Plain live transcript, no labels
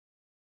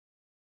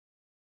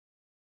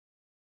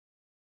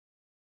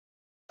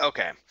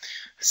Okay,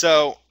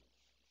 so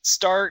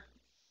start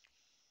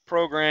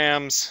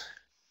programs,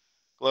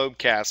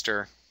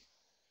 Globecaster.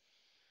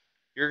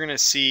 You're going to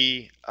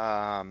see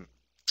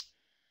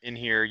in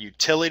here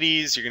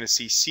utilities. You're going to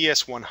see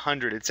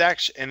CS100. It's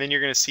actually, and then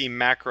you're going to see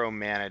Macro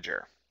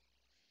Manager.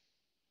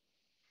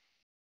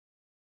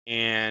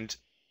 And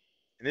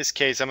in this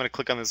case, I'm going to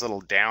click on this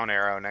little down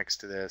arrow next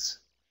to this,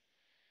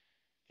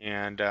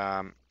 and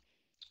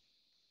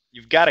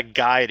you've got a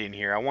guide in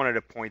here. I wanted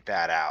to point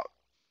that out.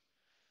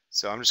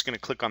 So I'm just going to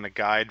click on the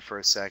guide for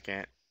a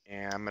second,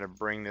 and I'm going to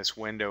bring this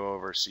window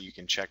over so you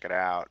can check it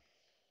out.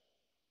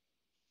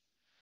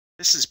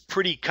 This is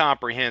pretty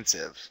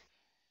comprehensive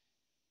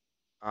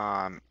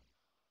in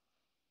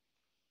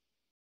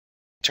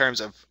terms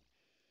of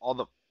all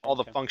the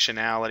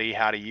functionality,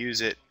 how to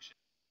use it,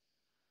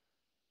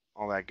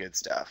 all that good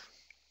stuff.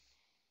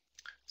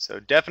 So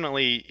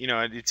definitely, you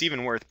know, it's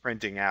even worth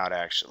printing out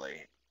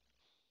actually.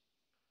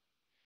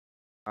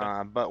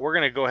 But we're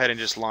going to go ahead and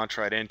just launch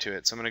right into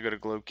it. So I'm going to go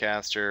to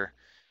Globecaster,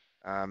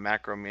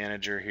 Macro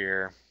Manager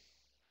here,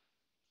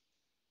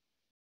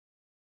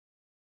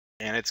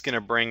 and it's going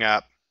to bring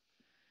up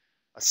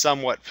a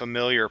somewhat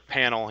familiar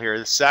panel here.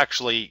 This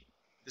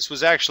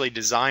was actually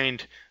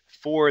designed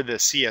for the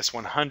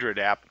CS100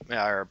 app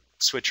or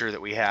switcher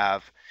that we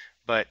have,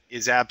 but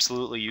is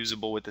absolutely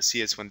usable with the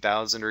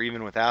CS1000 or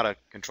even without a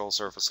control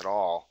surface at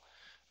all.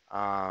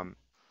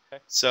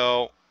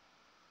 So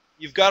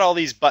you've got all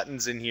these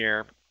buttons in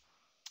here,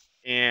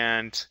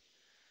 and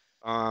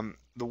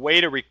the way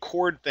to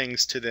record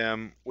things to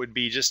them would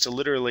be just to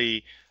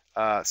literally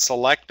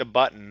select the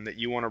button that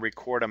you want to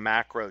record a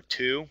macro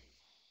to.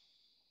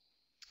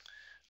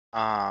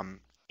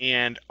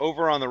 And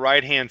over on the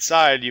right hand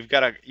side, you've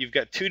got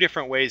two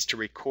different ways to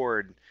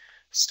record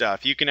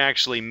stuff. You can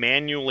actually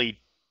manually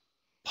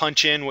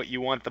punch in what you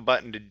want the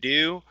button to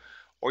do,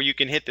 or you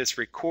can hit this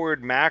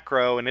record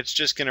macro and it's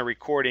just going to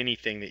record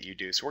anything that you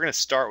do. So we're going to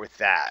start with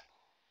that.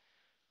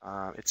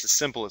 It's the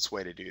simplest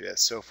way to do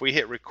this. So if we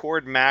hit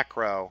record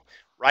macro,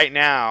 right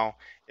now,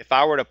 if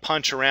I were to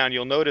punch around,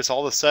 you'll notice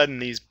all of a sudden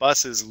these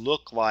buses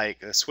look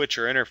like a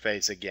switcher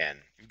interface again.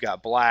 You've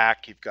got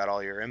black, you've got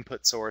all your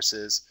input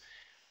sources.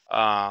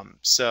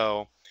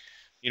 So,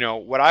 you know,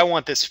 what I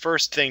want this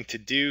first thing to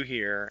do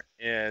here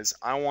is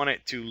I want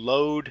it to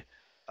load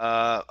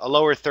a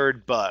lower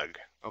third bug.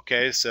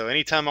 Okay, so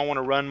anytime I want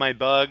to run my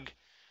bug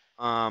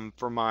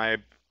for my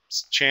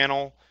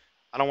channel,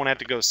 I don't want to have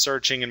to go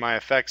searching in my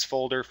effects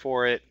folder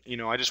for it. You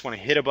know, I just want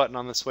to hit a button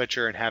on the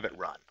switcher and have it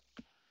run.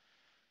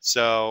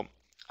 So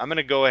I'm going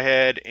to go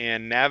ahead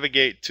and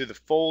navigate to the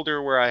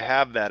folder where I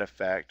have that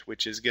effect,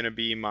 which is going to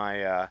be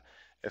my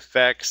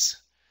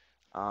effects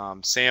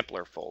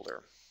sampler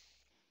folder.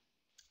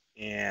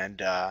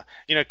 And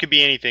you know, it could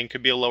be anything. It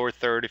could be a lower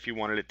third if you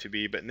wanted it to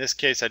be, but in this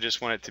case I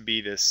just want it to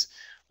be this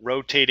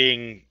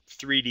rotating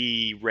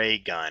 3D ray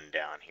gun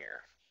down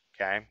here.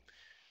 Okay,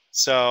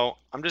 so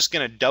I'm just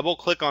going to double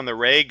click on the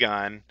ray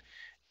gun,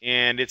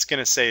 and it's going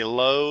to say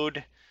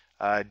load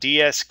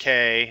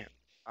DSK.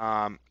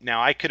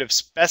 Now I could have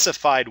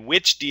specified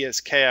which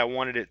DSK I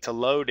wanted it to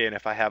load in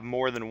if I have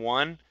more than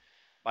one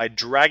by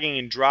dragging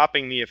and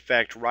dropping the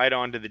effect right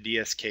onto the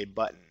DSK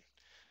button.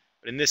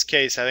 But in this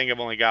case, I think I've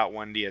only got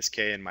one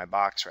DSK in my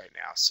box right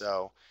now.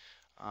 So,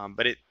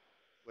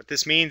 what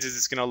this means is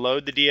it's going to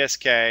load the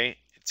DSK.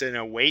 It's in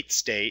a wait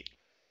state,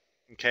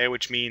 okay,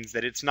 which means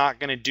that it's not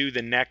going to do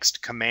the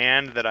next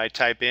command that I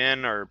type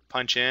in or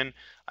punch in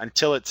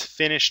until it's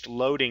finished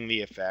loading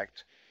the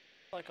effect.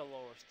 Like a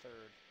lower third.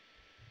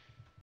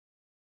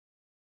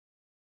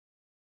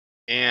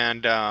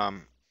 And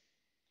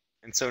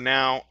so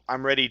now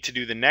I'm ready to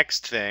do the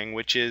next thing,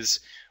 which is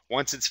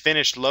once it's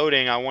finished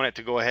loading, I want it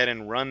to go ahead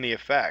and run the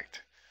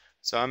effect.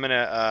 So I'm going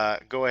to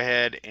go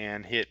ahead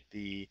and hit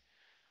the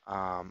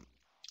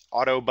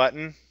auto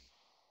button,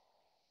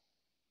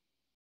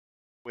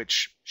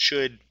 which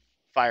should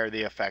fire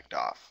the effect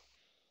off.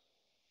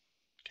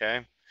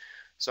 Okay,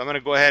 so I'm going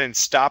to go ahead and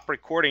stop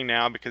recording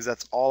now because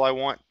that's all I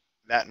want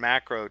that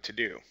macro to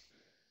do.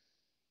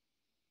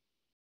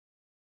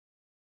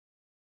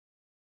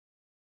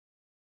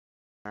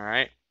 All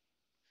right,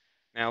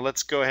 now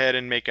let's go ahead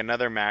and make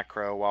another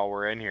macro while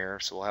we're in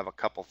here, so we'll have a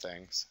couple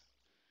things.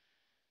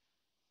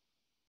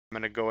 I'm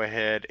going to go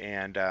ahead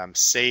and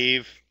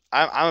save.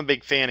 I'm a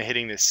big fan of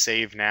hitting this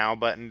save now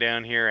button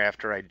down here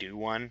after I do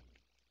one. I'm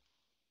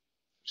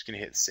just going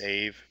to hit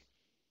save,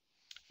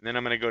 and then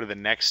I'm going to go to the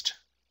next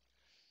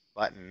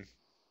button,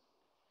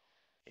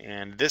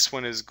 and this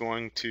one is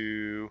going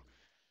to,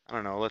 I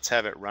don't know, let's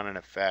have it run an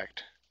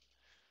effect.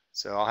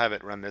 So I'll have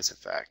it run this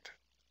effect.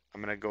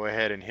 I'm going to go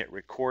ahead and hit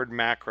record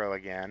macro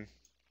again.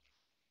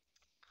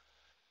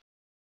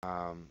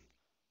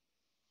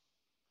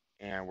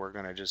 And we're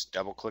going to just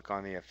double click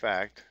on the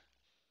effect.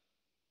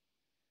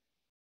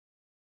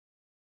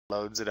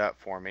 Loads it up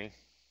for me.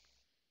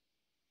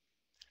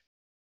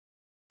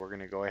 We're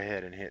going to go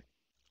ahead and hit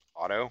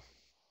auto.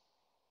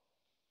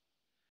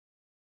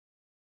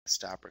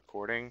 Stop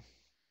recording.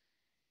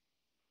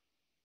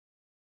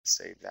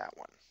 Save that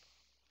one.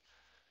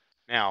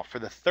 Now, for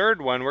the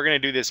third one, we're going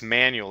to do this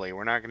manually.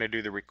 We're not going to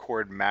do the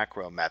record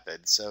macro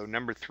method. So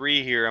number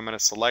 3 here, I'm going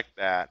to select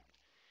that.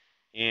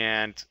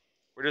 And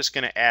we're just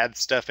going to add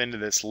stuff into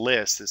this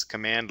list, this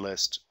command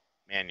list,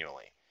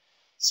 manually.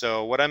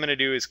 So what I'm going to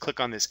do is click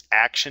on this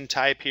action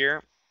type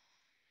here.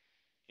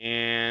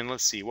 And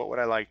let's see, what would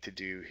I like to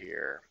do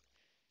here?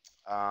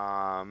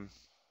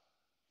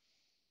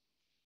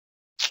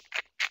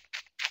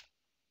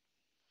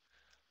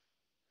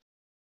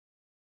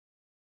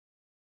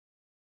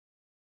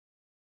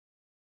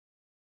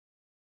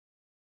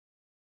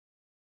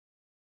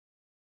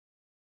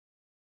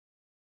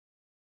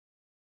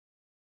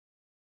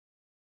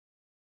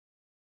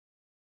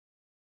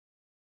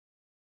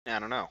 I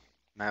don't know.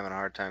 I'm having a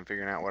hard time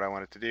figuring out what I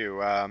want it to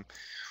do.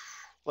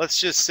 Let's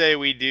just say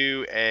we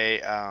do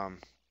a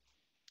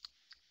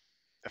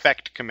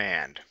effect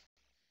command.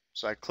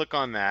 So I click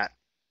on that,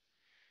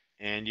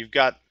 and you've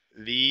got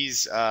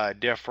these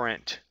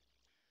different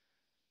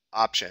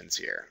options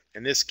here.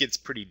 And this gets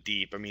pretty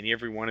deep. I mean,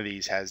 every one of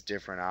these has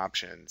different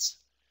options.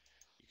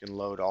 You can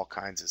load all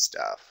kinds of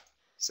stuff.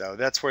 So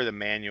that's where the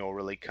manual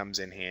really comes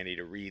in handy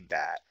to read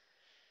that.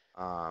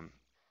 And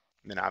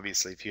then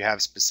obviously, if you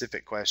have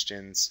specific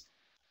questions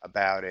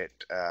about it,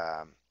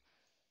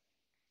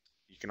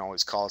 you can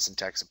always call us in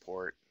tech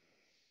support.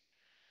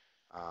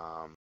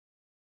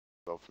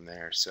 Go from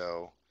there.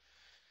 So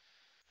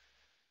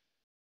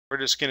we're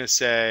just going to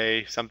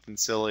say something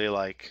silly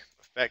like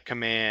effect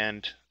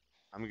command.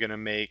 I'm just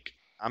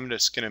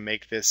going to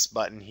make this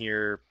button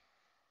here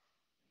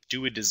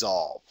do a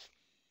dissolve.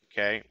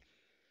 Okay.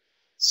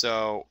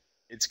 So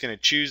it's going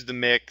to choose the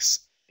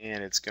mix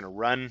and it's going to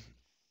run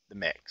the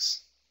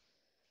mix.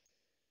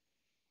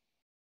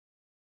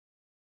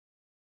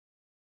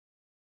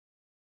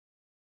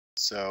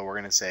 So we're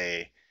going to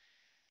say,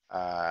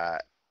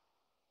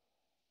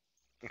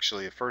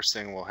 actually the first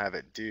thing we'll have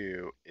it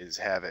do is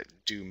have it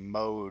do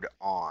mode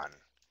on.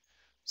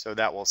 So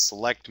that will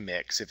select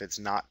mix if it's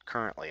not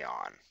currently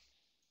on.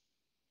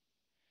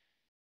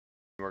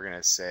 We're going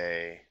to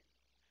say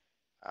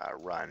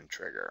run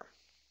trigger.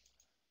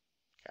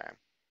 Okay.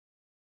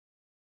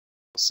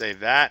 We'll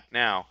save that.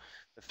 Now,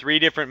 the 3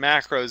 different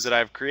macros that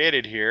I've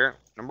created here,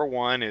 number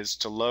 1 is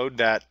to load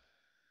that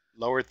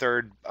lower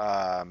third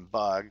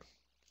bug.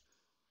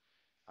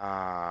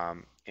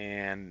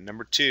 And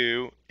number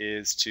 2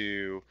 is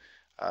to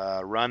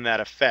run that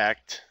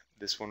effect,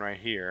 this one right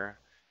here.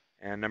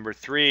 And number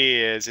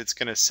 3 is it's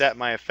going to set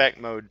my effect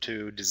mode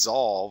to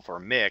dissolve or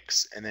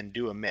mix and then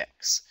do a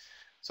mix.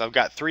 So I've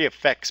got 3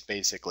 effects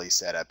basically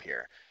set up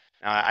here.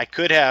 Now I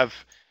could have,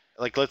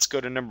 like, let's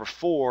go to number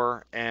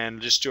 4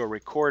 and just do a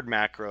record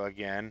macro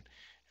again.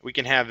 We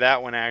can have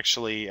that one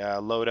actually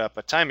load up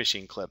a time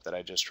machine clip that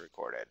I just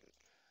recorded.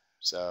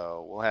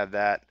 So we'll have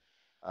that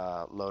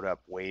load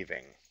up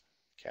waving.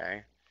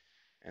 Okay,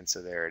 and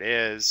so there it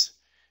is,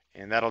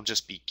 and that'll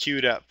just be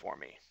queued up for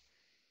me.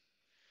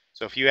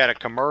 So if you had a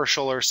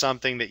commercial or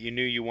something that you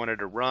knew you wanted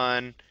to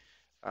run,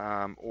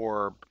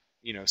 or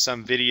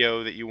some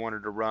video that you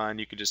wanted to run,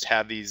 you could just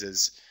have these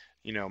as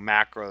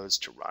macros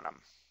to run them.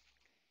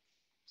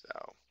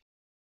 So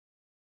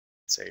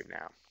save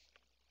now.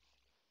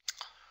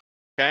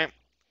 Okay,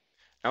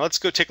 now let's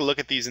go take a look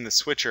at these in the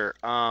switcher.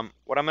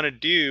 What I'm going to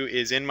do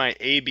is in my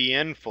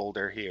ABN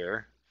folder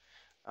here,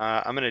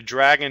 I'm going to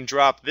drag and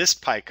drop this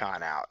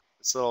PyCon out,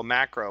 this little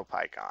macro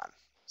PyCon.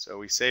 So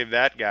we save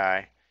that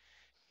guy,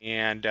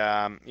 and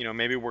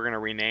maybe we're going to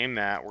rename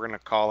that. We're going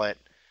to call it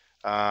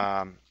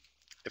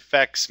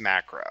effects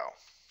macro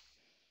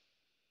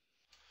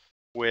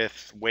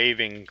with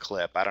waving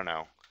clip. I don't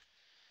know,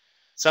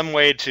 some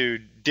way to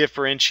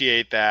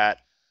differentiate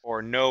that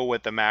or know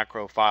what the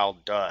macro file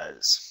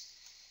does.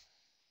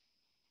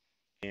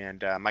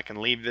 And I can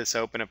leave this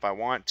open if I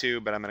want to,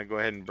 but I'm going to go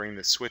ahead and bring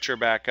the switcher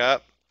back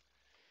up.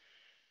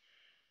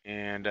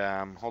 And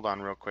hold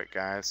on real quick,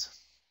 guys.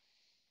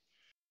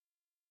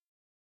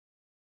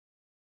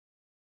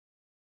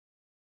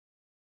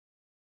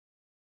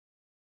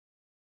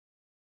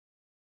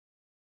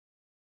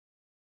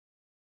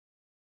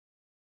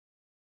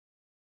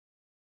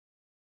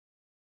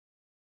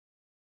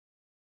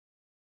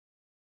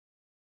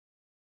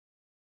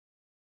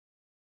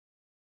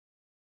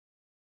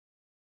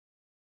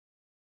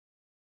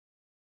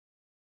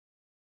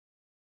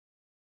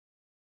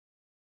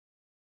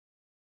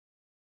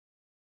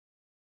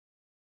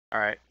 All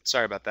right,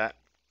 sorry about that.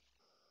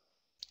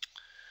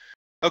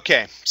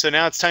 Okay, so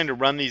now it's time to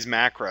run these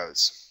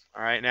macros.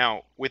 All right,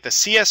 now with the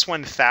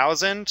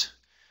CS1000,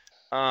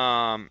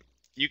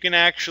 you can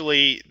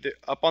actually,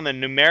 up on the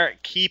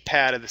numeric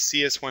keypad of the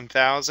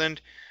CS1000,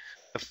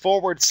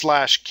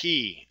 the /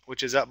 key,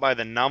 which is up by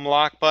the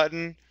numlock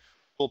button,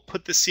 will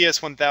put the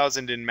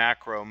CS1000 in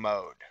macro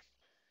mode.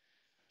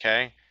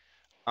 Okay.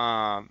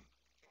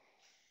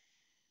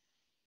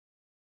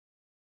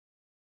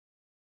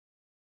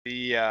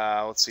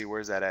 Let's see,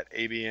 where's that at?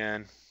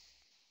 ABN.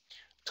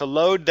 To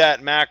load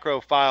that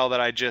macro file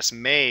that I just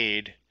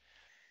made,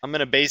 I'm going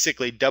to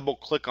basically double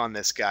click on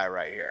this guy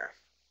right here.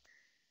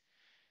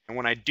 And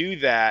when I do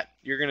that,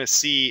 you're going to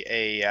see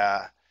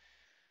a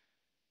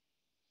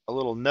a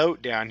little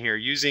note down here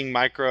using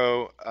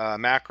macro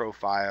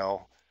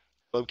file,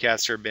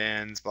 Loadcaster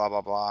bins, blah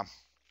blah blah.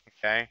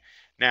 Okay.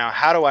 Now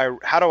how do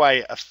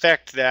I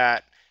affect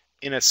that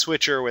in a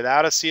switcher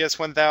without a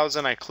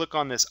CS1000? I click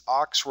on this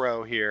aux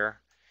row here,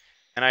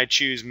 and I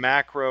choose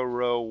macro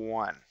row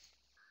 1.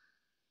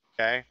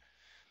 Okay.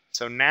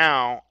 So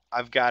now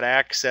I've got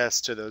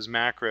access to those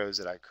macros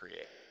that I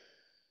create.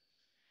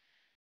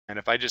 And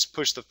if I just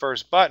push the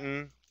first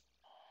button,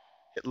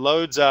 it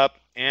loads up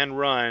and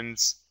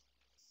runs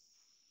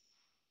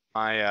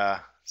my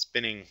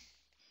spinning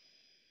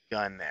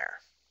gun there.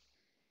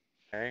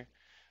 Okay,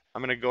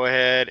 I'm going to go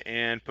ahead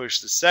and push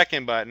the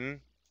second button,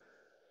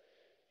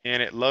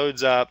 and it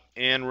loads up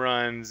and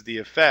runs the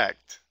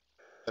effect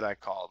that I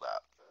called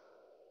up.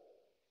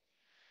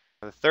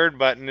 The third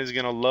button is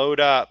going to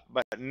load up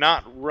but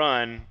not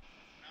run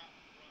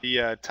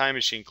the time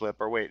machine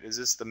clip. Or wait, is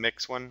this the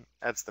mix one?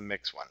 That's the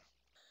mix one.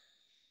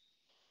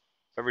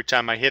 Every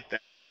time I hit that.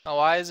 Now,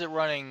 why is it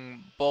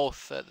running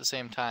both at the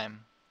same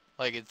time?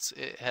 Like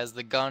it has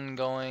the gun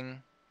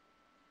going,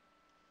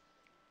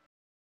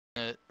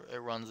 it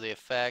runs the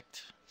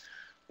effect.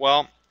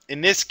 Well,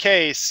 in this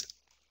case,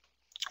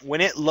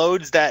 when it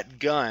loads that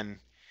gun,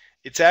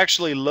 it's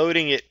actually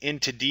loading it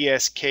into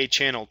DSK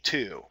channel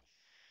 2.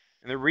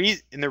 And the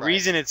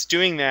reason it's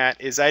doing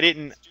that is I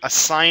didn't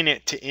assign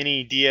it to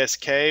any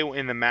DSK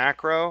in the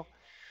macro.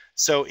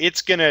 So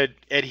it's going to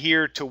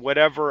adhere to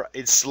whatever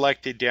is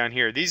selected down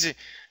here.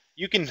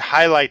 You can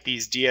highlight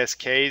these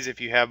DSKs if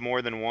you have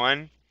more than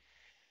one,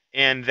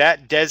 and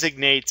that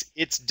designates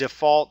its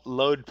default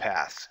load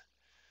path.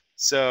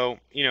 So,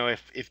 you know,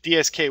 if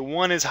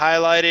DSK1 is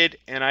highlighted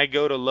and I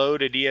go to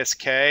load a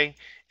DSK,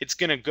 it's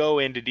going to go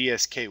into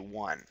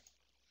DSK1.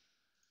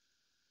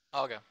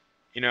 Okay.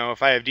 You know,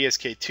 if I have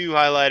DSK2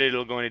 highlighted,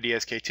 it'll go into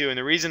DSK2. And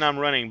the reason I'm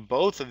running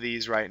both of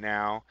these right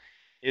now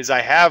is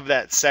I have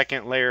that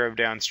second layer of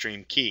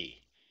downstream key.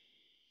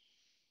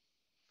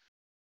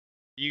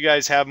 You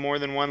guys have more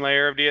than one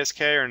layer of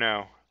DSK or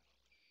no?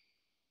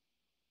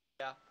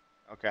 Yeah.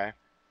 Okay.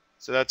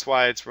 So that's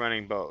why it's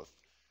running both.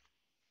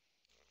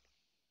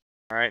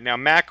 All right, now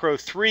macro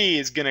 3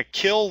 is going to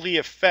kill the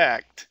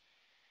effect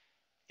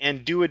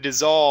and do a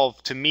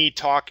dissolve to me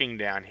talking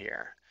down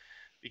here,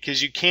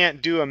 because you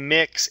can't do a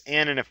mix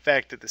and an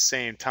effect at the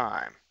same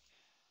time.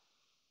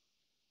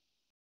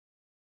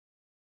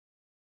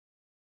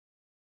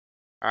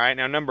 All right,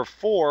 now number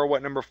 4,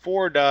 what number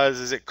 4 does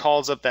is it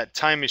calls up that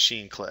time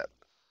machine clip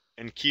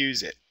and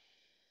cues it.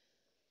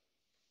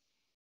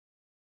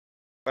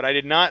 But I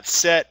did not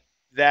set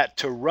that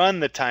to run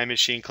the time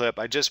machine clip,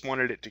 I just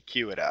wanted it to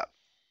cue it up.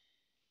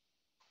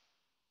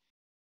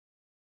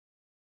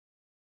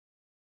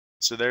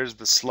 So there's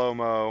the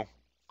slow-mo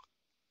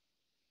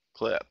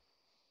clip.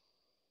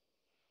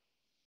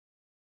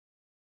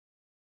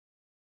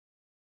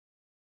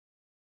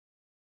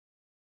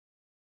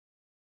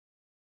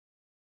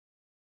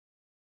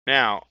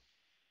 Now,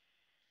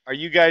 are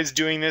you guys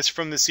doing this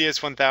from the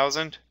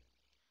CS1000?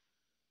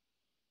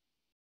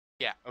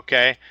 Yeah.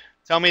 Okay.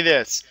 Tell me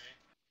this.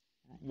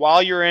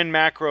 While you're in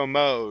macro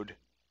mode,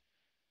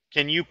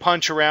 can you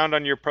punch around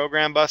on your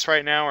program bus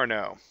right now or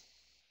no?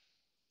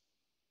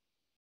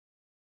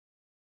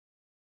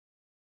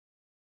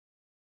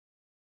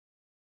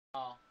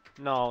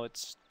 No,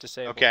 it's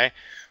disabled. Okay.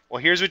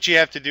 Well, here's what you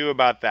have to do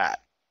about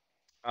that.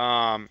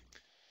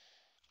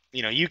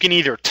 You know, you can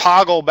either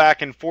toggle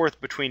back and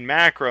forth between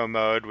macro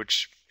mode,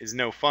 which is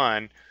no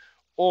fun,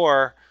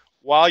 or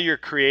while you're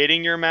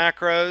creating your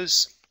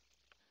macros,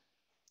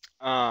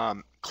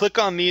 click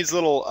on these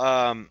little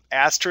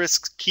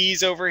asterisk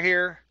keys over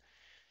here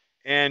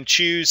and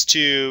choose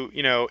to,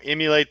 you know,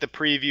 emulate the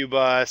preview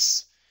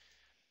bus,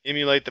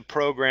 emulate the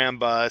program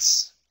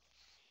bus.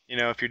 You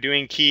know, if you're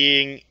doing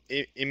keying,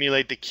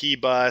 emulate the key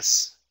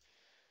bus,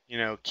 you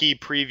know, key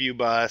preview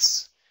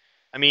bus.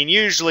 I mean,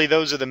 usually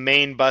those are the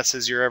main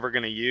buses you're ever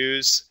going to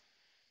use.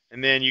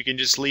 And then you can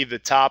just leave the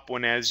top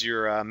one as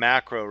your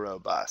macro row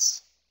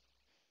bus.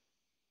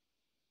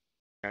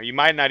 Now, you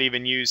might not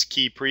even use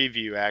key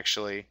preview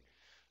actually,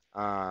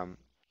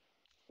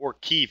 or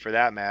key for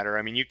that matter.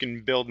 I mean, you can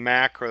build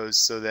macros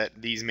so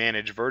that these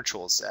manage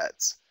virtual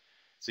sets.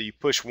 So you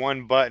push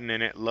one button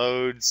and it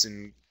loads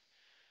and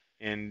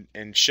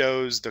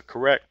shows the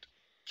correct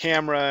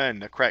camera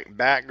and the correct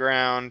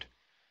background,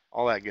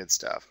 all that good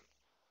stuff.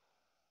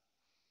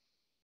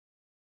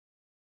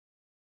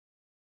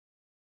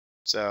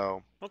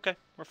 So okay,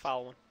 we're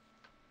following.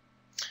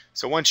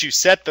 So once you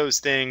set those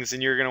things,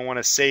 then you're going to want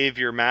to save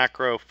your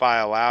macro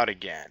file out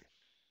again.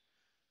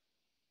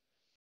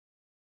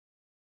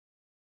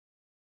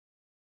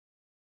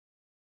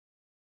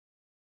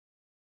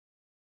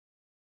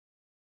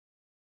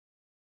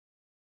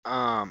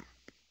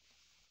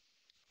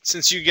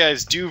 Since you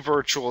guys do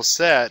virtual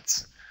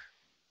sets,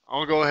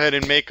 I'll go ahead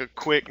and make a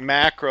quick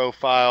macro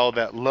file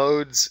that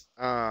loads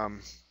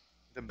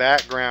the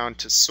background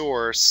to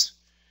source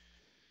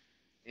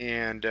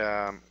and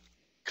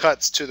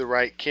cuts to the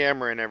right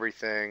camera and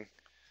everything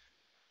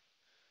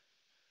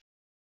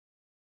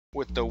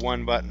with the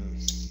one button.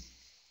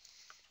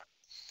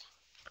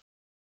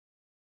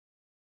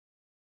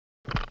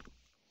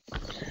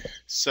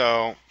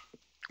 So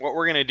what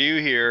we're going to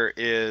do here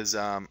is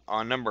on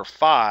number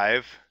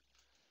 5,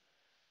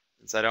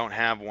 since I don't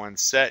have one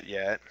set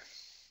yet,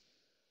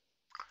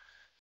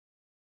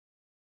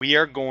 we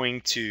are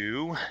going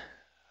to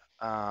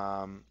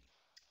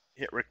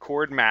hit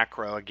record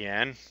macro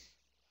again.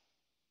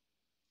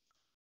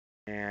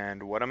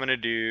 And what I'm going to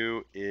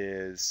do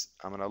is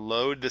I'm going to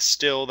load the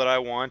still that I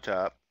want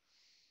up.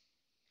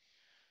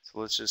 So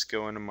let's just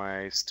go into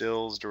my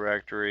stills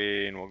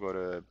directory and we'll go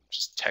to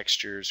just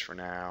textures for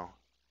now.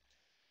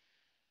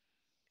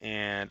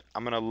 And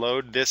I'm going to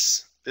load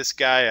this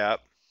guy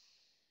up.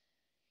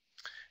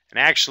 And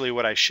actually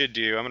what I should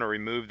do, I'm going to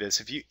remove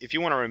this. If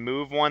you want to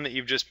remove one that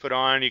you've just put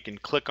on, you can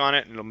click on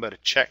it and it'll put a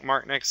check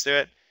mark next to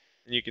it.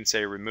 And you can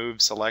say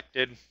remove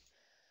selected.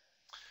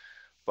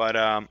 But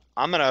I'm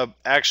going to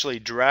actually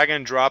drag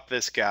and drop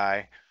this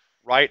guy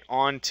right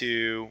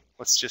onto,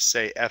 let's just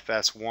say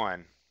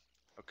FS1.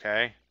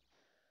 Okay.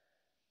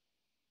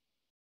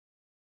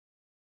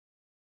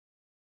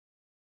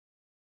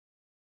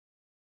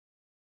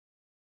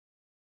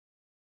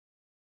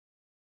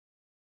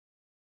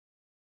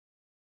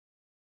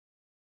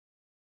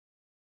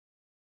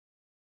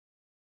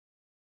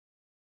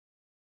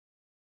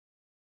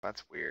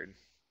 That's weird.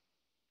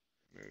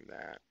 Move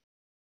that.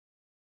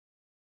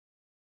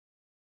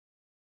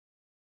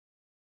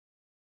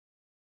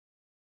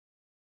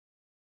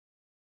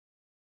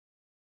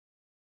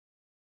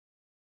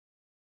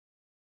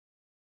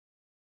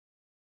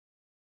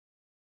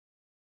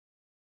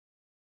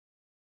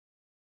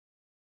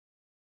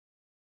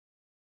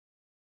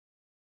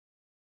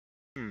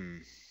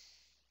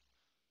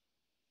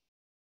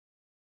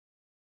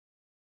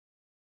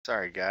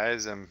 Sorry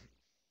guys, I'm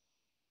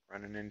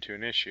running into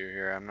an issue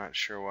here. I'm not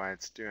sure why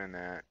it's doing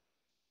that.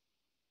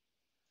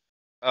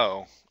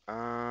 Oh,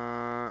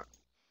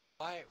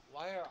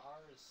 Why are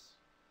ours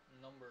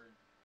numbered?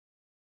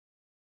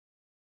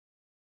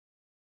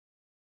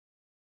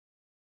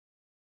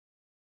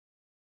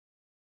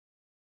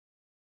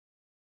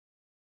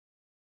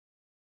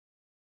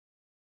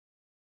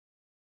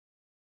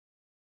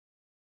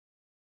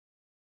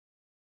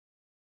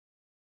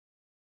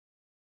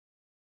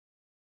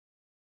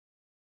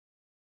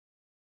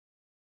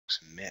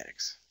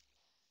 mix.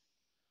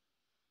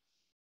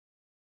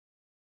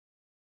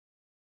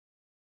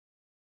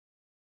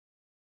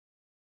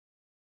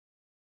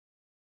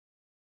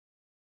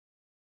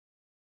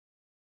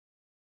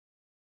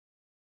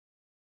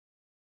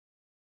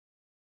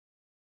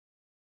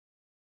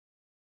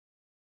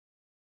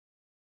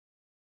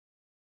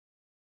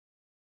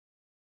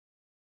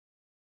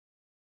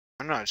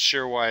 I'm not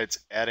sure why it's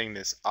adding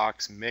this aux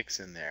mix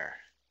in there.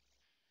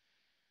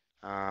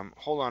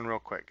 Hold on real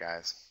quick,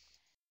 guys.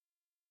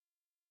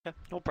 Yeah,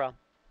 no problem.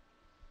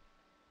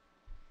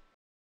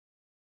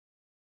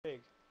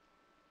 Big.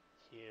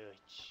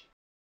 Huge.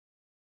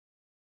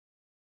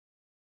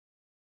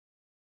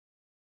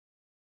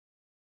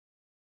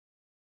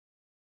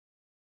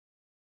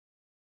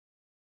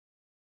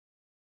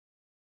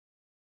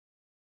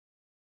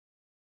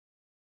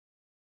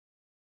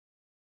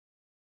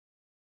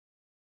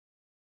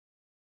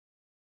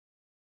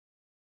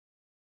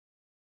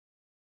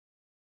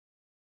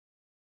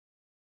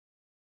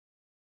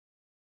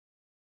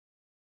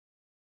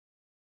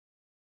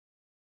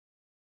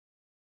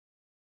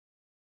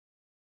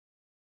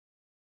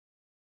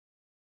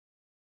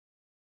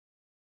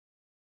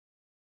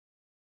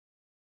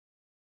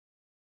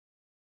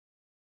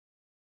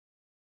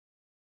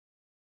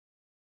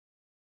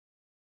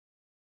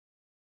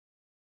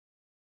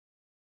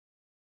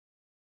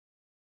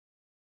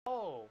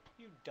 Oh,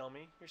 you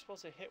dummy. You're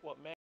supposed to hit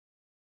what man.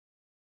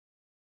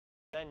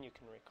 Then you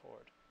can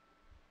record.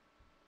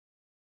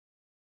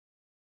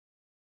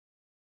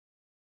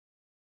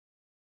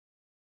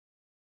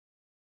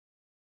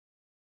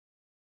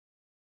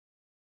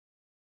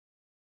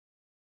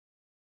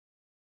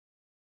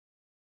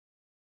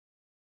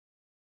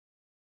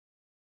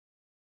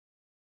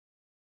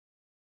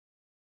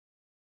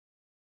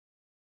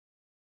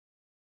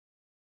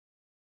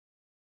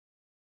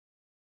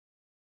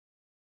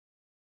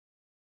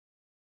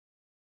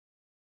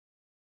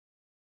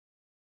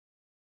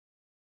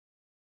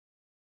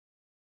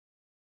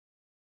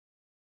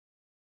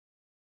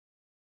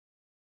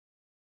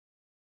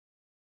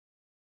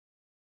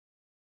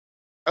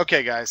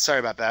 Okay, guys, sorry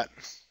about that.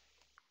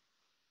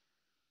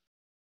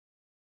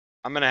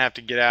 I'm gonna have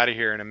to get out of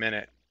here in a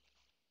minute.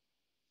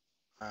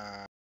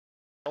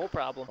 No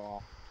problem.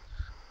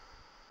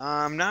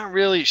 I'm not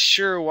really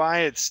sure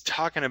why it's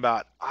talking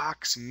about aux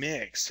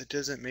mix. It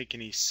doesn't make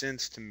any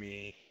sense to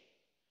me.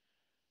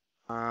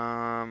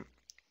 I'm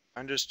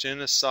just in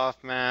a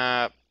soft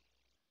map,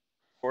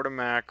 port a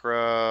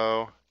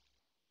macro,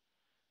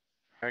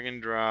 drag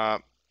and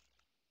drop.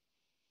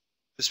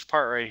 This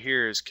part right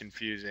here is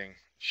confusing.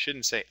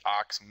 Shouldn't say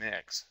aux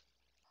mix.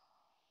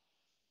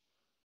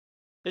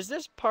 Is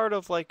this part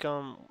of like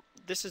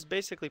this is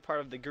basically part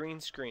of the green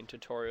screen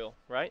tutorial,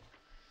 right?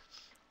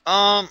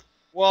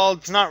 Well,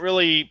 it's not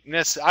really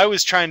I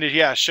was trying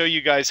to, show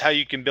you guys how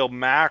you can build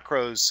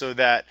macros so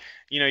that,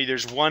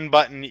 there's one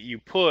button that you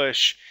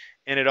push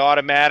and it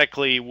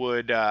automatically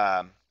would,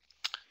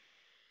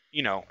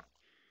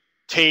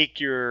 take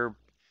your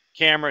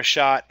camera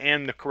shot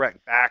and the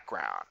correct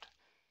background.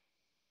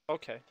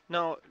 Okay.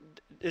 Now,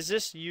 is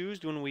this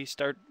used when we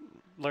start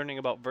learning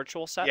about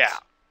virtual sets? Yeah.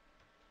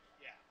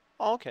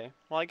 Oh, okay.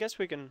 Well, I guess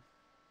you can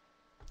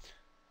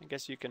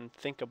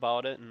think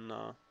about it and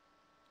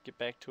get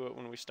back to it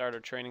when we start our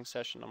training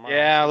session tomorrow.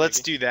 Yeah, let's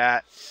do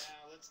that.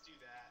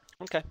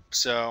 Okay.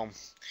 So,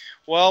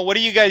 well, what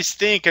do you guys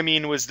think? I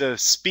mean, was the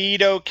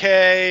speed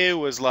okay?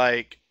 Was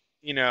like,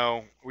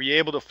 were you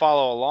able to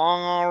follow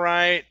along all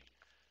right?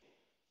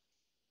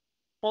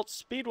 Well,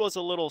 speed was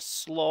a little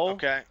slow.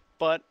 Okay.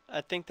 But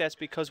I think that's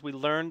because we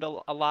learned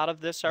a lot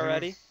of this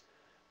already.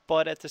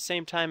 But at the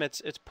same time,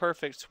 it's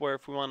perfect where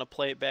if we want to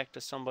play it back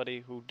to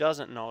somebody who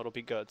doesn't know, it'll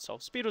be good. So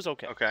speed was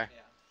okay. Okay.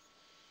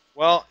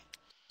 Well,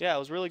 yeah, it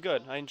was really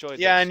good. I enjoyed it.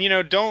 Yeah, and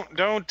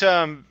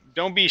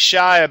don't be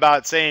shy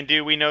about saying,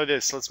 "Dude, we know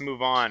this. Let's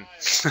move on."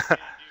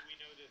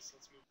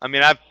 I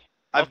mean,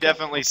 I've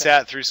definitely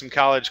sat through some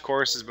college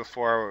courses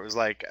before where it was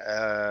like,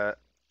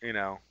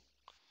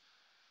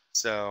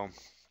 so.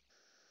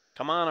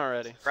 Come on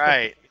already.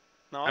 Right.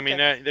 No, okay. I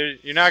mean,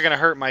 you're not gonna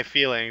hurt my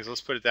feelings.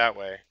 Let's put it that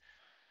way.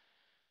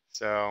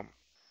 So.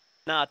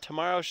 Nah,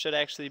 tomorrow should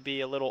actually be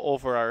a little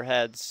over our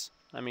heads.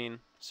 I mean,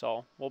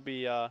 so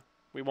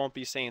we won't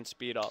be saying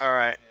speed up. All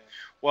right.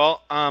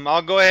 Well,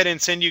 I'll go ahead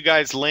and send you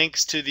guys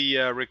links to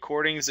the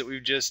recordings that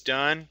we've just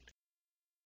done.